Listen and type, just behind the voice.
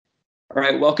All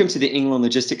right, welcome to the England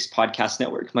Logistics Podcast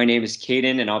Network. My name is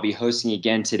Caden, and I'll be hosting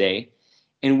again today.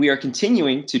 And we are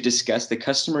continuing to discuss the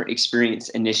Customer Experience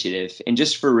Initiative. And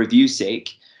just for review's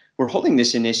sake, we're holding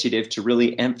this initiative to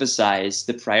really emphasize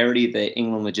the priority that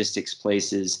England Logistics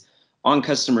places on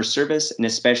customer service and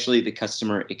especially the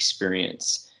customer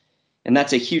experience. And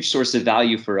that's a huge source of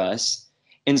value for us.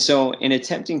 And so in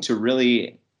attempting to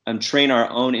really train our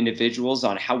own individuals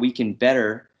on how we can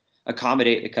better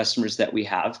accommodate the customers that we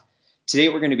have, today,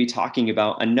 we're going to be talking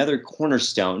about another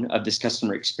cornerstone of this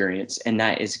customer experience, and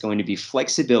that is going to be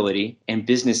flexibility and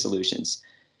business solutions,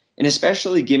 and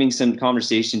especially giving some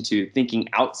conversation to thinking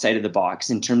outside of the box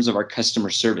in terms of our customer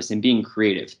service and being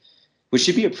creative, which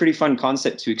should be a pretty fun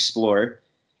concept to explore.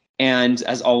 And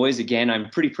as always, again, I'm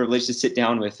pretty privileged to sit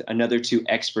down with another two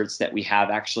experts that we have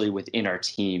actually within our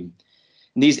team.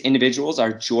 And these individuals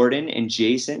are Jordan and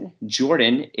Jason.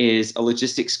 Jordan is a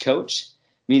logistics coach,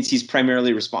 means he's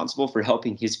primarily responsible for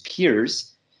helping his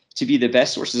peers to be the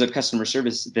best sources of customer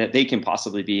service that they can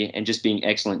possibly be and just being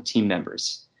excellent team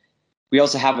members. We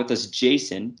also have with us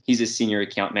Jason. He's a senior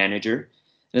account manager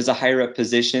and is a higher up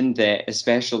position that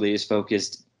especially is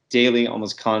focused daily,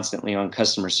 almost constantly on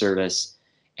customer service.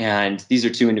 And these are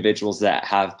two individuals that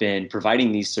have been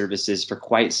providing these services for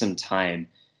quite some time.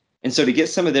 And so to get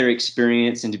some of their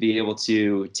experience and to be able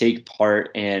to take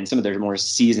part in some of their more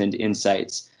seasoned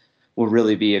insights will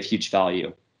really be of huge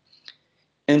value.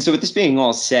 And so with this being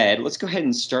all said, let's go ahead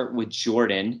and start with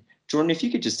Jordan. Jordan, if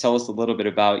you could just tell us a little bit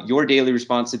about your daily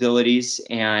responsibilities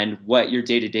and what your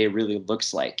day-to-day really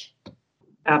looks like.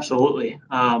 Absolutely.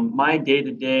 My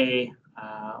day-to-day,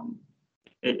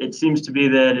 it seems to be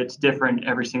that it's different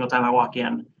every single time I walk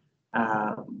in.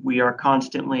 We are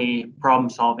constantly problem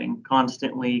solving,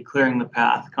 constantly clearing the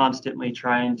path, constantly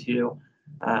trying to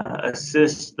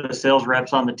assist the sales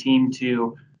reps on the team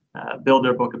to build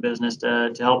their book of business,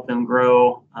 to help them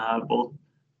grow both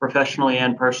professionally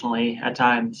and personally at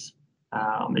times.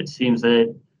 It seems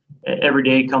that every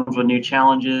day comes with new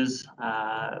challenges,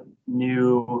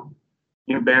 new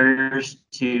barriers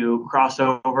to cross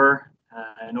over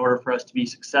in order for us to be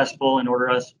successful, in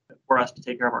order for us to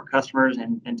take care of our customers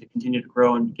and to continue to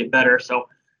grow and get better. So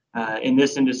in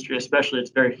this industry especially,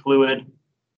 it's very fluid,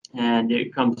 and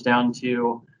it comes down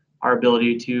to our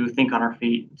ability to think on our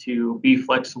feet, to be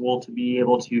flexible, to be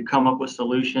able to come up with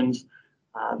solutions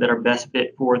that are best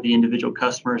fit for the individual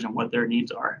customers and what their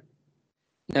needs are.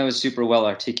 That was super well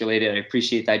articulated. I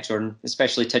appreciate that, Jordan,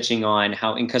 especially touching on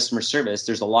how in customer service,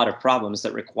 there's a lot of problems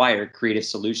that require creative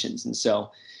solutions. And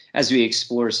so as we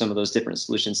explore some of those different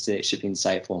solutions today, it should be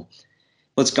insightful.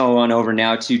 Let's go on over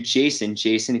now to Jason.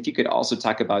 Jason, if you could also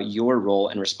talk about your role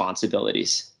and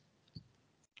responsibilities.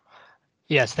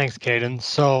 Yes, thanks, Caden.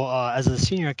 So as a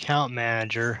senior account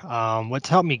manager, what's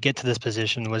helped me get to this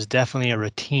position was definitely a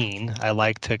routine. I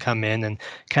like to come in and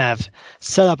kind of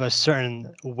set up a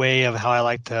certain way of how I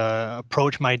like to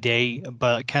approach my day,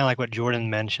 but kind of like what Jordan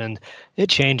mentioned, it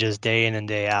changes day in and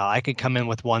day out. I could come in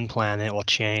with one plan and it will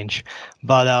change,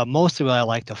 but mostly what I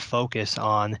like to focus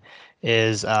on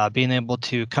is being able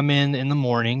to come in the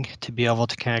morning to be able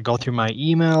to kind of go through my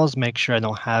emails, make sure I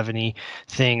don't have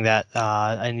anything that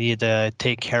I need to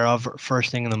take care of first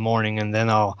thing in the morning, and then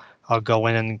I'll go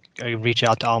in and reach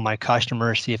out to all my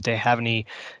customers, see if they have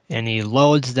any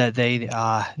loads that they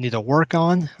need to work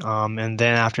on, and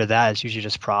then after that, it's usually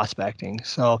just prospecting.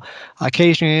 So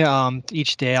occasionally,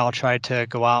 each day, I'll try to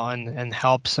go out and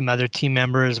help some other team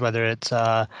members, whether it's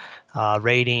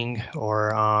rating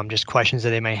or just questions that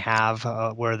they may have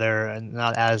where they're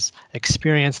not as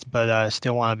experienced, but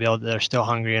still want to be able to, they're still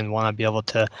hungry and want to be able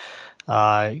to,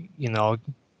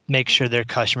 make sure their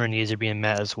customer needs are being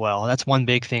met as well. That's one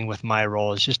big thing with my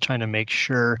role, is just trying to make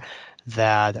sure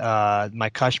that my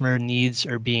customer needs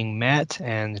are being met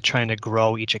and trying to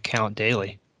grow each account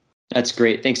daily. That's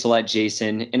great. Thanks a lot,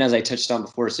 Jason. And as I touched on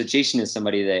before, so Jason is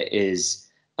somebody that is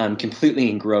completely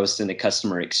engrossed in the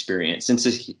customer experience. And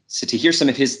so to hear some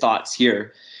of his thoughts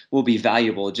here will be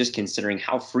valuable, just considering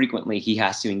how frequently he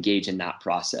has to engage in that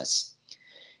process.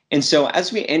 And so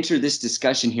as we enter this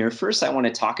discussion here, first I want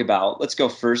to talk about, let's go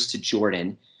first to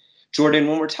Jordan. Jordan,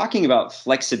 when we're talking about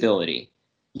flexibility,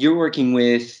 you're working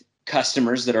with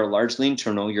customers that are largely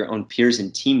internal, your own peers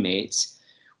and teammates.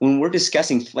 When we're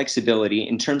discussing flexibility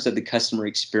in terms of the customer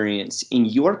experience in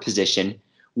your position,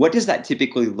 what does that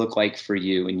typically look like for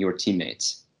you and your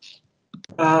teammates?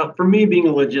 For me, being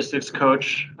a logistics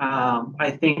coach,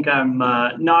 I think I'm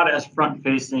not as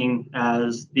front-facing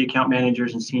as the account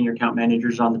managers and senior account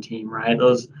managers on the team, right?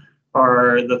 Those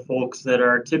are the folks that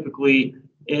are typically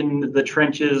in the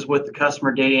trenches with the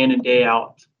customer day in and day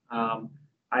out.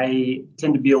 I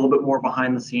tend to be a little bit more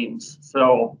behind the scenes.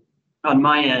 So on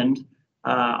my end,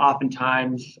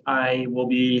 oftentimes I will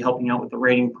be helping out with the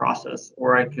rating process,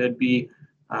 or I could be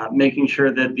making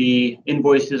sure that the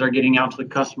invoices are getting out to the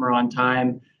customer on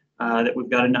time, that we've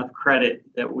got enough credit,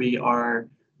 that we are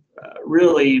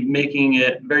really making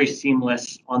it very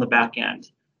seamless on the back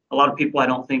end. A lot of people, I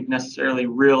don't think, necessarily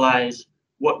realize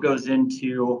what goes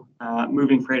into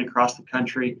moving freight across the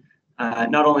country,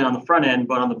 not only on the front end,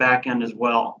 but on the back end as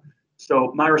well.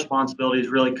 So my responsibilities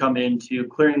really come into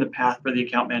clearing the path for the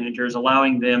account managers,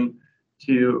 allowing them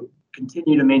to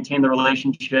continue to maintain the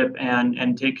relationship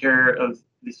and take care of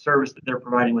the service that they're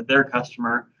providing with their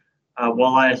customer,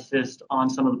 while I assist on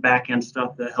some of the back end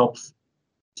stuff that helps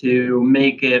to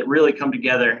make it really come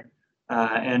together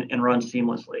and run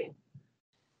seamlessly.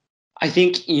 I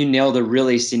think you nailed a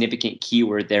really significant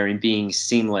keyword there in being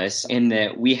seamless, in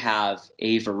that we have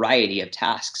a variety of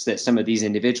tasks that some of these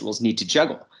individuals need to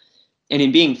juggle. And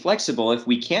in being flexible, if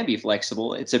we can be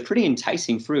flexible, it's a pretty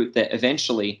enticing fruit that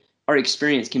eventually our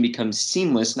experience can become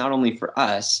seamless, not only for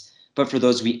us, but for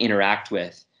those we interact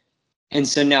with. And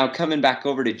so now coming back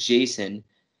over to Jason,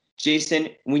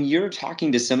 when you're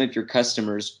talking to some of your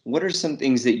customers, what are some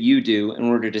things that you do in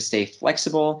order to stay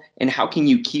flexible? And how can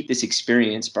you keep this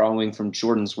experience, borrowing from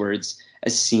Jordan's words,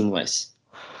 as seamless?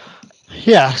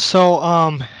 Yeah, so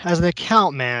as an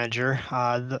account manager,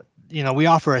 we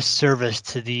offer a service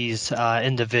to these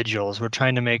individuals. We're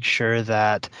trying to make sure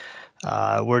that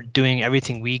we're doing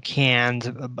everything we can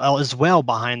as well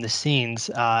behind the scenes,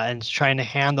 and trying to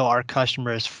handle our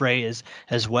customers' freight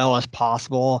as well as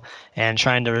possible, and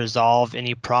trying to resolve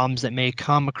any problems that may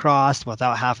come across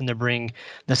without having to bring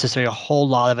necessarily a whole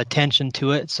lot of attention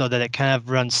to it, so that it kind of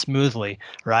runs smoothly,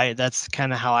 right? That's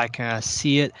kind of how I kind of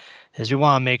see it. Is we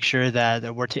want to make sure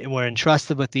that we're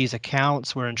entrusted with these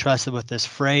accounts, we're entrusted with this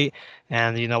freight,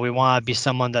 and we want to be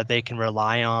someone that they can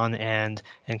rely on and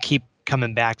keep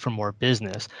coming back for more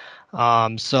business.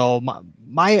 So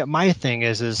my thing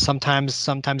is sometimes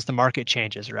the market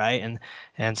changes, right?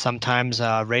 And sometimes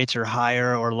rates are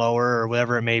higher or lower or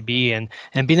whatever it may be, and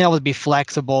being able to be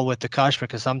flexible with the customer,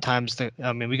 because sometimes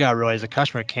we gotta realize the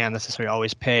customer can't necessarily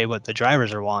always pay what the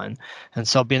drivers are wanting, and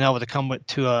so being able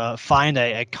to find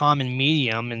a common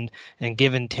medium and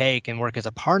give and take and work as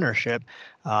a partnership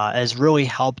has really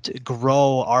helped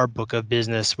grow our book of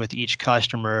business with each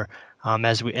customer, and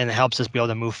it helps us be able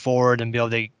to move forward and be able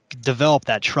to develop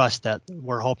that trust that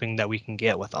we're hoping that we can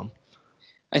get with them.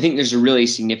 I think there's a really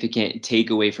significant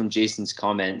takeaway from Jason's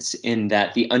comments, in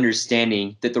that the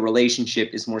understanding that the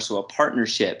relationship is more so a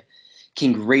partnership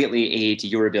can greatly aid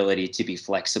your ability to be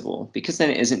flexible, because then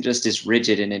it isn't just as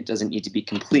rigid and it doesn't need to be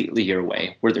completely your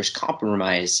way. Where there's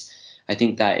compromise, I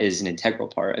think that is an integral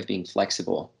part of being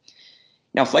flexible.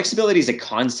 Now, flexibility is a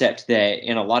concept that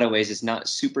in a lot of ways is not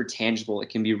super tangible. It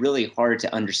can be really hard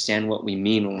to understand what we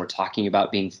mean when we're talking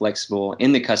about being flexible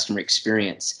in the customer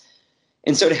experience.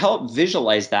 And so to help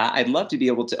visualize that, I'd love to be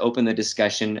able to open the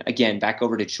discussion again back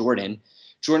over to Jordan.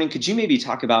 Jordan, could you maybe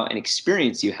talk about an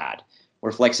experience you had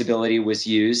where flexibility was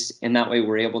used, and that way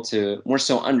we're able to more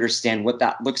so understand what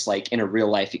that looks like in a real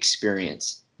life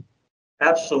experience?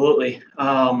 Absolutely.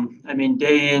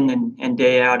 Day in and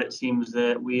day out, it seems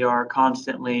that we are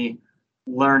constantly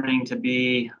learning to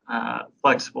be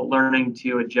flexible, learning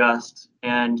to adjust,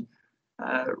 and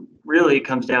really it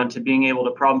comes down to being able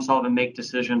to problem solve and make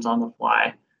decisions on the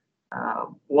fly.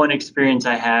 One experience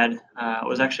I had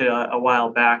was actually a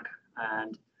while back,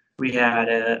 and we had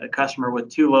a customer with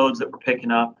two loads that were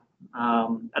picking up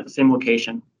at the same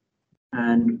location.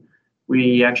 And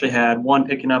we actually had one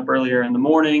picking up earlier in the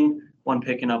morning, one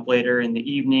picking up later in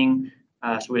the evening.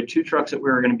 So we had two trucks that we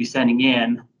were going to be sending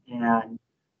in, and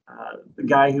the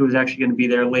guy who was actually going to be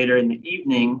there later in the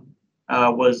evening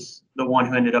was the one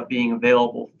who ended up being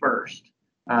available first.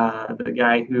 The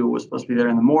guy who was supposed to be there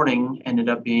in the morning ended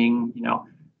up being,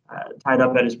 tied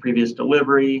up at his previous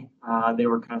delivery. They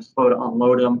were kind of slow to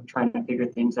unload him, trying to figure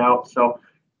things out. So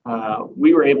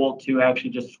we were able to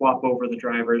actually just swap over the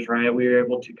drivers, right? We were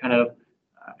able to kind of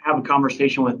have a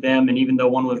conversation with them, and even though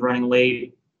one was running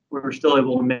late, we were still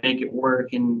able to make it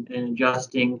work in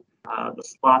adjusting the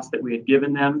slots that we had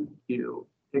given them to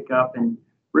pick up, and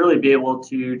really be able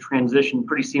to transition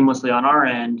pretty seamlessly on our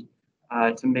end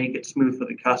to make it smooth for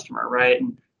the customer, right?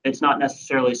 And it's not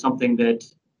necessarily something that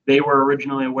they were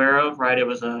originally aware of, right? It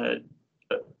was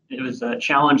a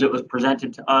challenge that was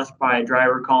presented to us by a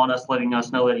driver calling us, letting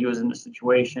us know that he was in the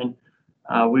situation.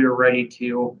 We were ready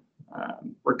to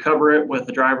recover it with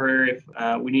the driver if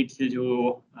we need to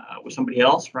do with somebody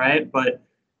else, right? But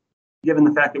given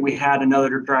the fact that we had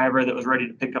another driver that was ready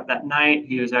to pick up that night,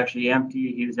 he was actually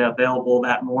empty, he was available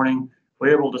that morning, we're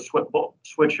able to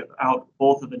switch out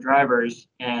both of the drivers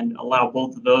and allow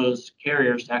both of those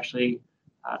carriers to actually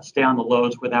stay on the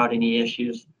loads without any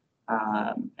issues.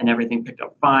 And everything picked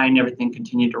up fine. Everything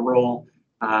continued to roll,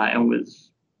 and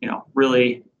was,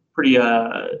 really pretty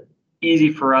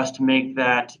easy for us to make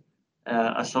that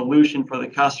a solution for the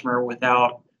customer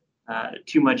without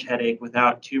too much headache,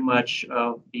 without too much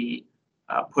of the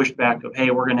pushback of,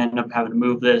 hey, we're going to end up having to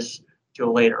move this to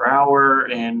a later hour,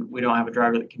 and we don't have a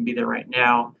driver that can be there right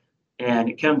now. And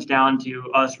it comes down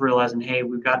to us realizing, hey,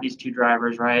 we've got these two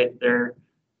drivers, right? They're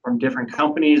from different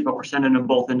companies, but we're sending them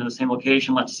both into the same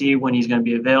location. Let's see when he's going to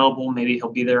be available. Maybe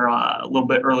he'll be there a little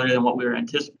bit earlier than what we were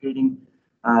anticipating.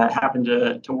 It happened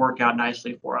to work out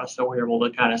nicely for us. So we were able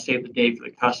to kind of save the day for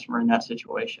the customer in that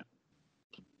situation.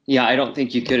 Yeah, I don't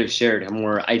think you could have shared a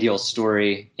more ideal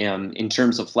story in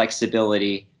terms of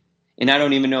flexibility. And I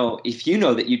don't even know if you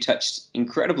know that you touched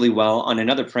incredibly well on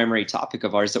another primary topic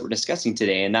of ours that we're discussing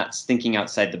today, and that's thinking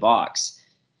outside the box.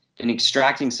 And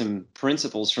extracting some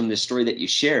principles from this story that you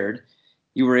shared,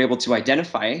 you were able to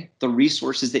identify the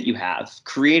resources that you have,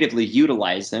 creatively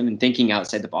utilize them, and thinking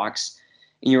outside the box.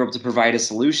 And you're able to provide a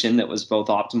solution that was both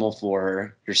optimal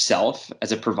for yourself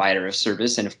as a provider of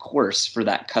service and, of course, for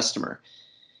that customer.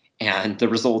 And the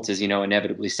result is,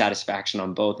 inevitably satisfaction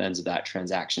on both ends of that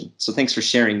transaction. So thanks for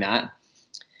sharing that.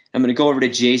 I'm going to go over to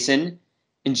Jason.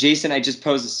 And Jason, I just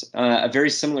pose a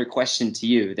very similar question to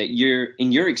you, that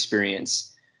in your experience,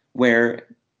 where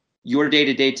your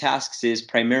day-to-day tasks is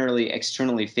primarily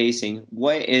externally facing,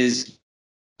 what is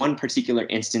one particular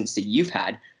instance that you've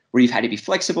had where you've had to be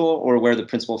flexible, or where the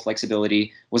principle of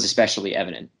flexibility was especially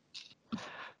evident?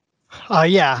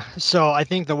 Yeah, so I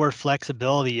think the word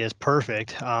flexibility is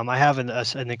perfect. I have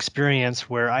an experience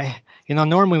where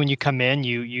normally when you come in,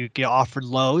 you get offered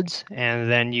loads, and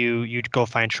then you go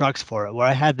find trucks for it. Where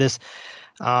I had this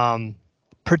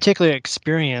particular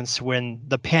experience when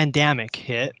the pandemic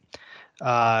hit.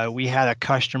 We had a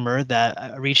customer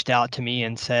that reached out to me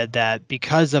and said that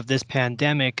because of this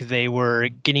pandemic, they were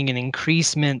getting an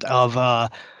increasement of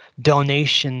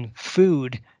donation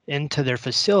food into their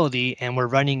facility, and were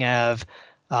running out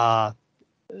of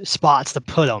spots to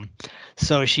put them.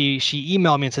 So she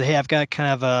emailed me and said, "Hey, I've got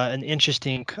kind of an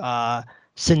interesting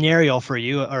scenario for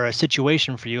you, or a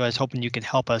situation for you. I was hoping you could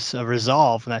help us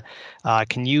resolve that.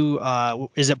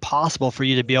 Is it possible for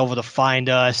you to be able to find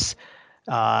us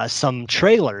some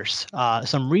trailers,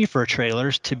 some reefer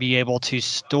trailers, to be able to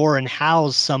store and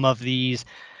house some of this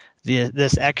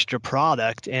extra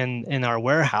product in our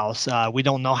warehouse? We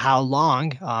don't know how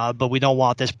long, but we don't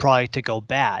want this product to go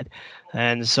bad."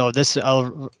 And so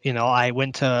I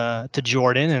went to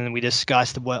Jordan, and we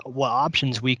discussed what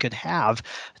options we could have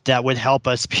that would help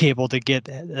us be able to get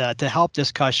to help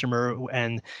this customer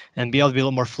and be able to be a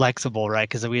little more flexible, right?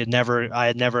 Because I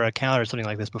had never encountered something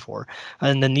like this before.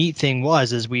 And the neat thing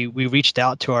is we reached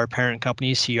out to our parent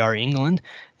company, CR England,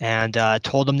 and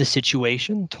told them the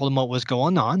situation, told them what was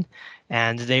going on,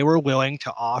 and they were willing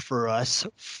to offer us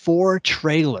 4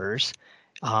 trailers.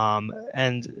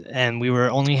 And we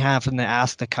were only having to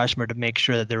ask the customer to make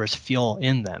sure that there was fuel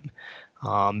in them.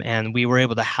 And we were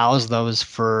able to house those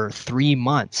for 3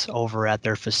 months over at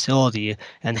their facility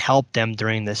and help them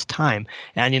during this time.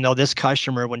 And, this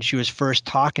customer, when she was first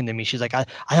talking to me, she's like, I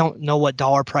don't know what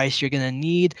dollar price you're going to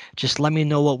need. Just let me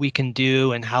know what we can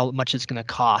do and how much it's going to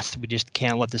cost. We just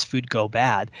can't let this food go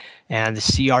bad. And the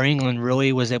CR England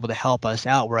really was able to help us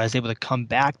out, where I was able to come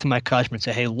back to my customer and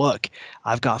say, "Hey, look,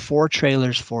 I've got 4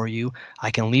 trailers for you. I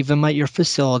can leave them at your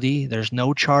facility. There's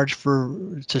no charge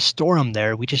to store them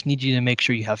there. We just need you to make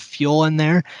sure you have fuel in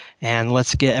there, and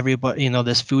let's get everybody,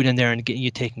 this food in there and get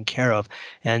you taken care of."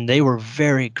 And they were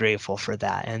very grateful for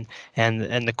that,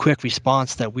 and the quick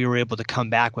response that we were able to come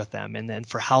back with them, and then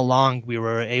for how long we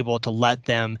were able to let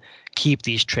them keep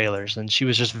these trailers. And she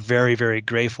was just very, very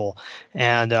grateful.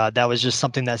 And that was just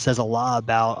something that says a lot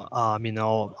about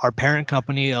our parent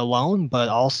company alone, but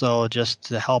also just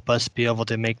to help us be able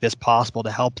to make this possible,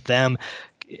 to help them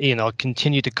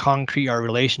continue to concrete our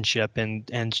relationship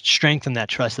and strengthen that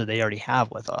trust that they already have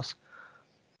with us.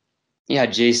 Yeah,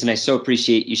 Jason, I so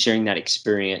appreciate you sharing that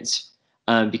experience,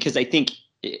 because I think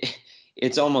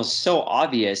it's almost so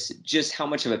obvious just how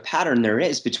much of a pattern there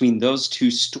is between those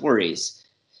two stories,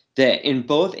 that in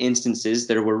both instances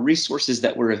there were resources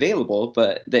that were available,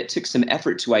 but that took some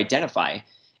effort to identify.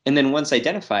 And then once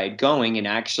identified, going and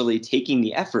actually taking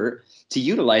the effort to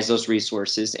utilize those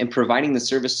resources and providing the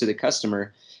service to the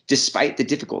customer despite the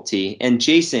difficulty. And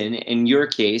Jason, in your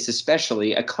case,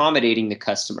 especially accommodating the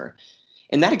customer.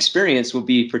 And that experience will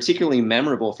be particularly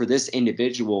memorable for this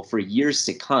individual for years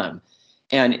to come.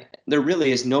 And there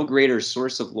really is no greater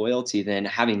source of loyalty than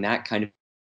having that kind of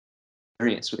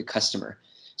experience with a customer.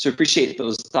 So I appreciate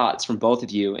those thoughts from both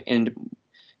of you. And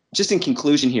just in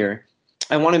conclusion here,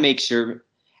 I want to make sure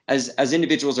as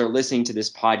individuals are listening to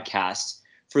this podcast,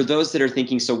 for those that are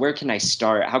thinking, so where can I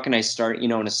start? How can I start,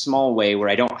 in a small way where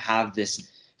I don't have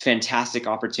this fantastic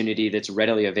opportunity that's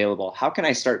readily available? How can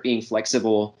I start being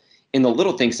flexible in the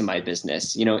little things in my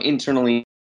business, internally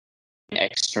and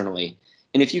externally?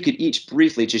 And if you could each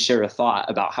briefly just share a thought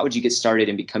about how would you get started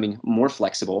in becoming more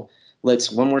flexible.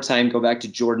 Let's one more time go back to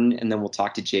Jordan, and then we'll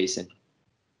talk to Jason.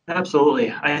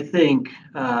 Absolutely. I think,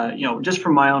 just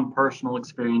from my own personal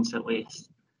experience, at least,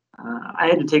 I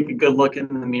had to take a good look in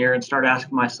the mirror and start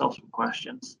asking myself some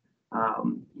questions.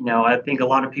 I think a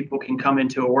lot of people can come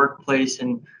into a workplace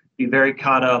and be very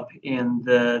caught up in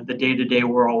the day-to-day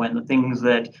whirlwind, the things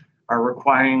that are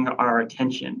requiring our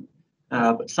attention.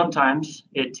 But sometimes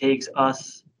it takes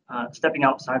us stepping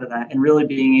outside of that and really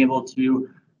being able to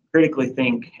critically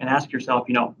think and ask yourself,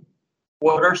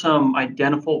 what are some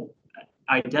identifiable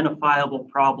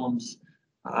problems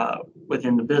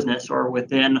within the business or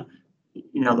within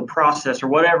the process or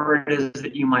whatever it is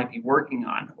that you might be working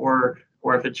on, or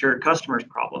if it's your customer's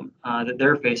problem that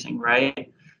they're facing,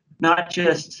 right? Not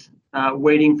just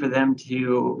waiting for them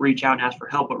to reach out and ask for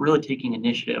help, but really taking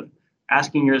initiative,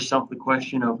 asking yourself the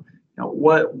question of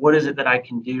what is it that I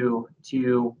can do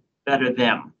to better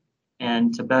them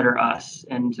and to better us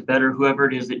and to better whoever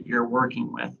it is that you're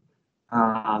working with.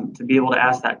 To be able to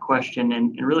ask that question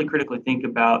and really critically think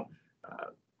about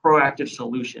proactive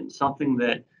solutions, something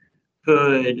that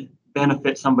could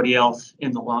benefit somebody else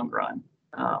in the long run.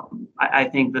 I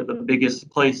think that the biggest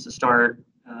place to start,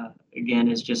 again,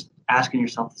 is just asking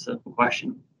yourself the simple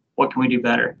question: what can we do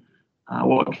better?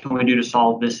 What can we do to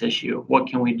solve this issue? What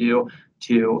can we do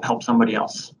to help somebody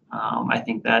else? I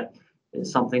think that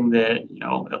is something that,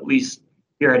 at least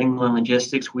here at England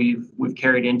Logistics, we've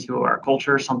carried into our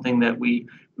culture, something that we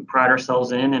pride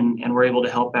ourselves in, and we're able to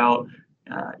help out,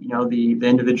 the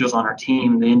individuals on our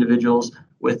team, the individuals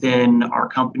within our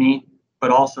company,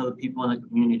 but also the people in the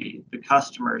community, the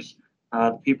customers,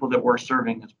 the people that we're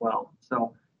serving as well.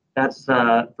 So that's,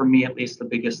 for me at least, the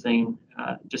biggest thing.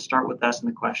 Just start with asking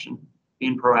the question,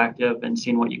 being proactive, and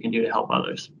seeing what you can do to help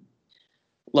others.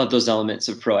 Love those elements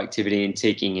of proactivity and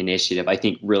taking initiative. I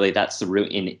think really that's the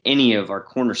root in any of our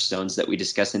cornerstones that we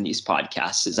discuss in these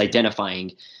podcasts, is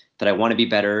identifying that I want to be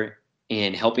better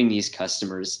in helping these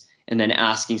customers, and then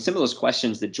asking some of those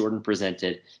questions that Jordan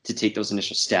presented to take those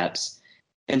initial steps.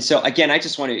 And so again, I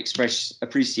just want to express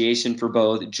appreciation for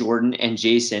both Jordan and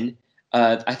Jason.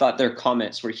 I thought their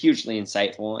comments were hugely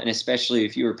insightful, and especially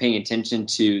if you were paying attention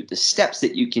to the steps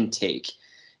that you can take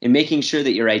and making sure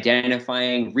that you're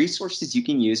identifying resources you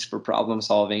can use for problem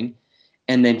solving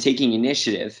and then taking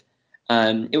initiative.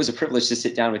 It was a privilege to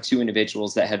sit down with two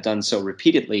individuals that have done so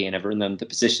repeatedly and have earned them the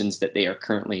positions that they are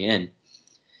currently in.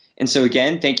 And so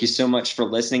again, thank you so much for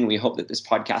listening. We hope that this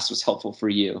podcast was helpful for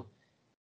you.